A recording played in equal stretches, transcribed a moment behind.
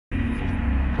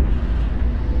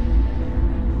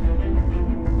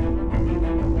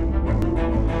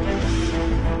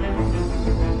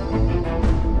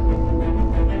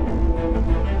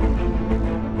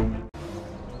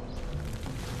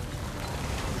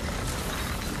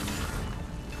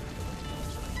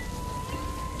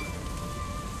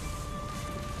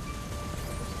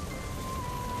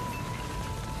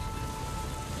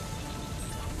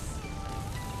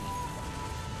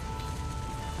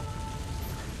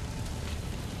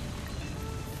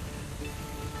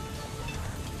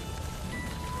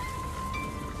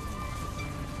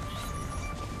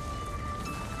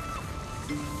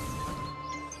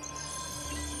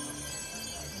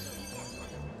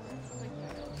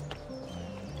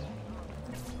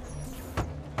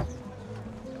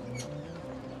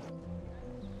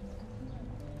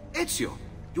Ezio,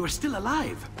 you are still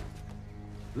alive.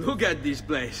 Look at this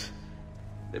place.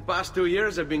 The past 2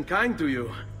 years have been kind to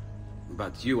you.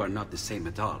 But you are not the same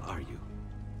at all, are you?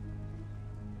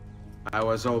 I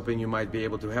was hoping you might be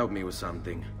able to help me with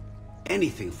something.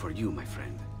 Anything for you, my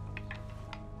friend.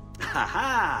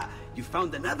 Haha! You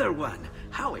found another one!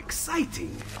 How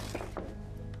exciting!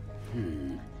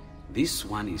 This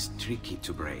one is tricky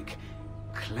to break.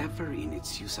 Clever in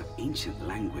its use of ancient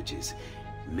languages.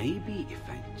 Maybe if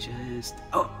I just...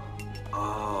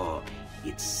 Oh!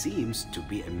 It seems to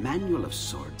be a manual of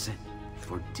sorts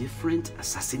for different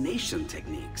assassination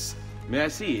techniques. May I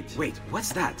see it? Wait,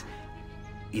 what's that?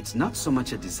 It's not so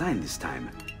much a design this time,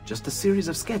 just a series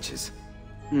of sketches.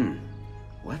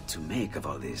 What to make of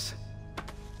all this?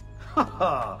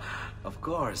 Of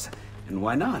course. And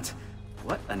why not?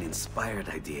 What an inspired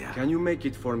idea. Can you make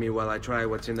it for me while I try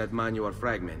what's in that manual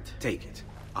fragment? Take it.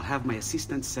 I'll have my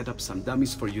assistant set up some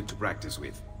dummies for you to practice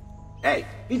with. Hey,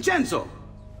 Vincenzo!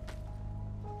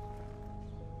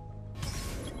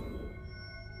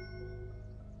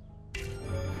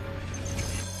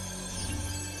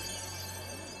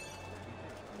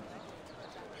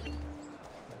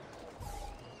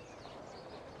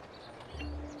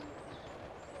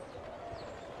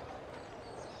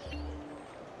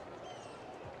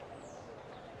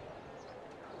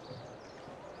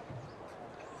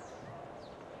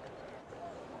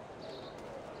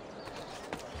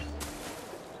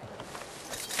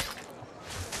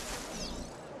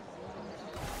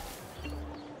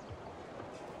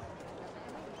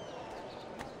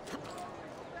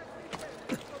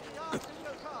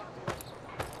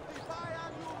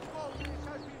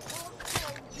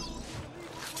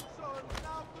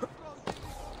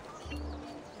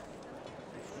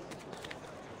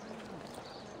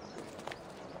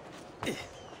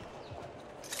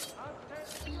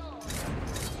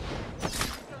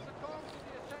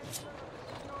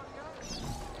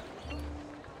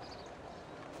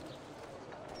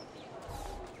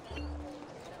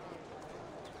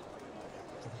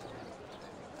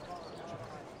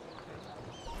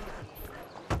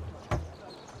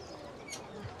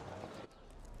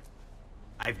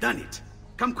 I've done it.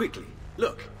 Come quickly.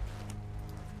 Look.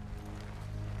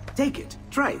 Take it.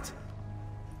 Try it.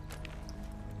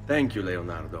 Thank you,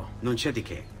 Leonardo. Non c'è di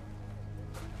che.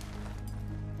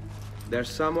 There's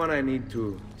someone I need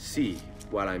to see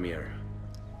while I'm here.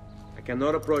 I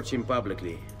cannot approach him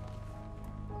publicly.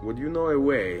 Would you know a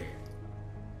way?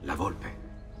 La Volpe.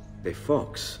 The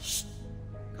fox. Shh.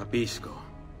 Capisco.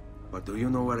 But do you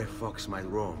know where a fox might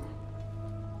roam?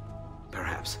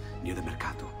 Perhaps near the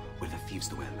Mercato, where the thieves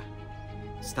dwell.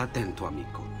 Sta attento,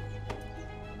 amico.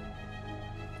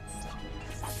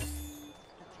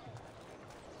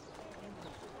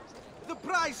 The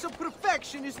price of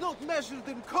perfection is not measured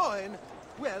in coin.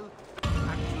 Well,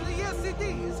 actually, yes it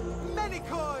is. Many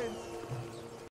coins.